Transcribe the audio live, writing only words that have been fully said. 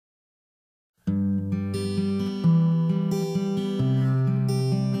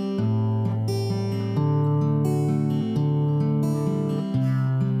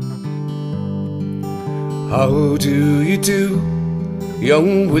How do you do,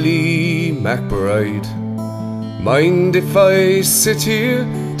 young Willie McBride? Mind if I sit here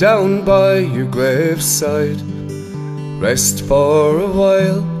down by your graveside? Rest for a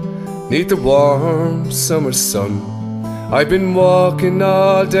while, neath the warm summer sun. I've been walking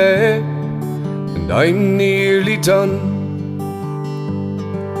all day, and I'm nearly done.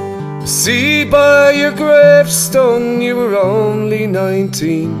 See by your gravestone you were only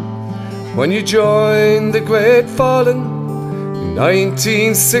 19 when you joined the Great Fallen in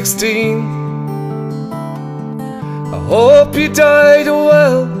 1916. I hope you died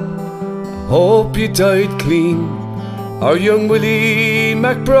well, I hope you died clean. Our young Willie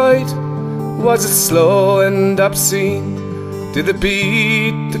McBride, was it slow and obscene? Did they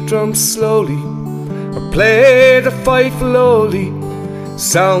beat the drum slowly, or play the fife lowly?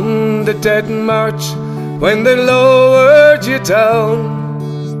 Sound the dead march when they lowered you down?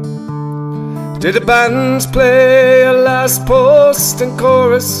 Did the bands play a last post and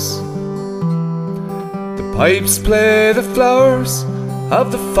chorus? The pipes play the flowers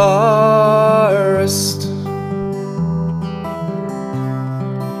of the forest.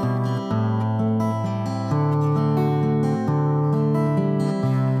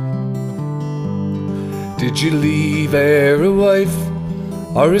 Did you leave ere a wife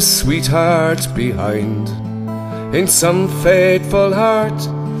or a sweetheart behind? In some faithful heart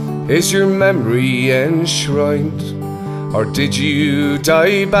is your memory enshrined? Or did you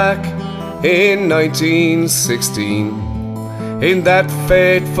die back in 1916? In that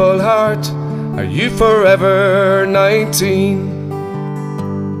faithful heart are you forever 19?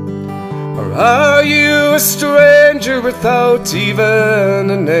 Or are you a stranger without even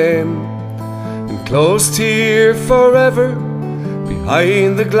a name, enclosed here forever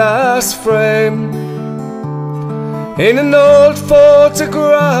behind the glass frame? In an old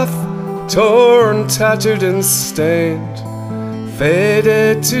photograph, torn, tattered and stained,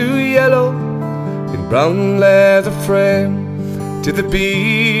 faded to yellow in brown leather frame. Did they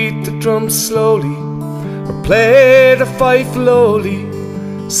beat the drum slowly, or play the fife lowly?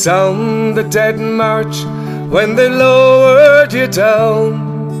 Sound the dead march when they lowered you down?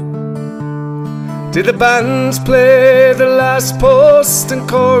 Did the bands play the last post and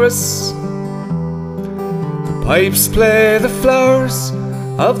chorus? The pipes play the flowers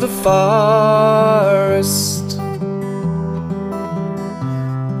of the forest.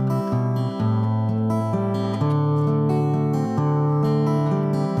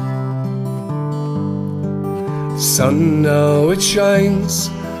 The sun now it shines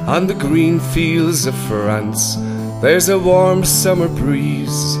on the green fields of France. There's a warm summer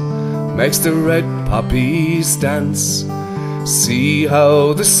breeze makes the red poppies dance. See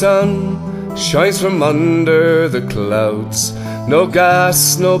how the sun shines from under the clouds. No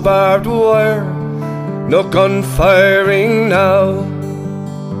gas, no barbed wire, no gun firing now.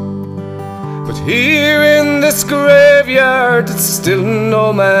 But here in this graveyard it's still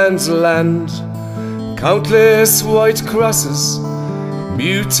no man's land. Countless white crosses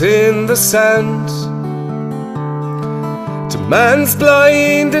mute in the sand. To man's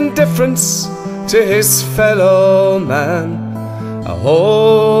blind indifference to his fellow man, a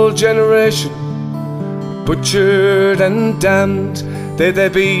whole generation butchered and damned. Did they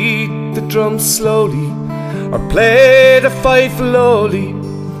beat the drum slowly, or play the fife lowly?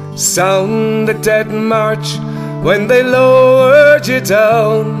 Sound the dead march when they lowered you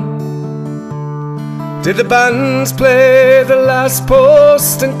down? Did the bands play the last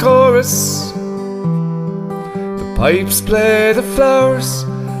post and chorus? The pipes play the flowers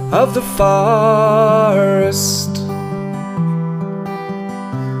of the forest.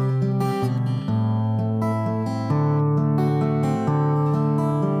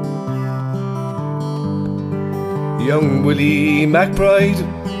 Young Willie McBride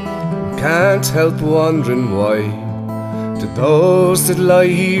can't help wondering why did those that lie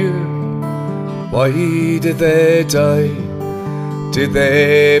here, why did they die? Did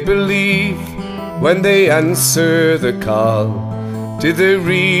they believe when they answer the call? Did they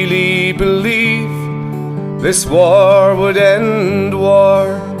really believe this war would end war?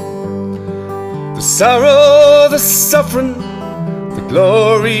 The sorrow, the suffering, the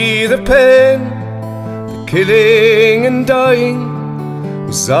glory, the pain, the killing and dying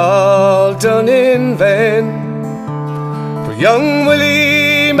was all done in vain. For young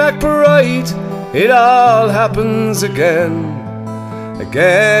Willie McBride it all happens again,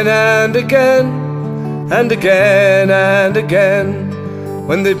 again and again, and again and again.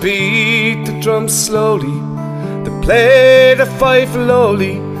 When they beat the drum slowly, they play the fife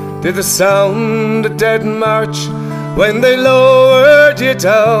lowly. Did they sound the dead march when they lowered you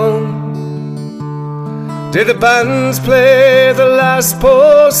down? Did the bands play the last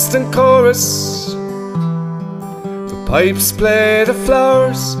post and chorus? The pipes play the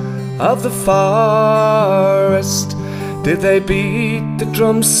flowers of the forest. Did they beat the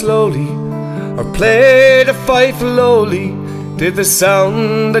drums slowly, or play the fife lowly? Did they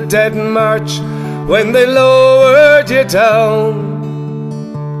sound the dead march when they lowered you down?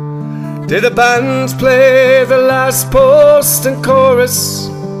 Did the bands play the last post and chorus?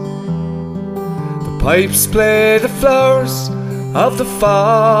 The pipes play the flowers of the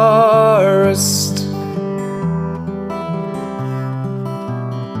forest.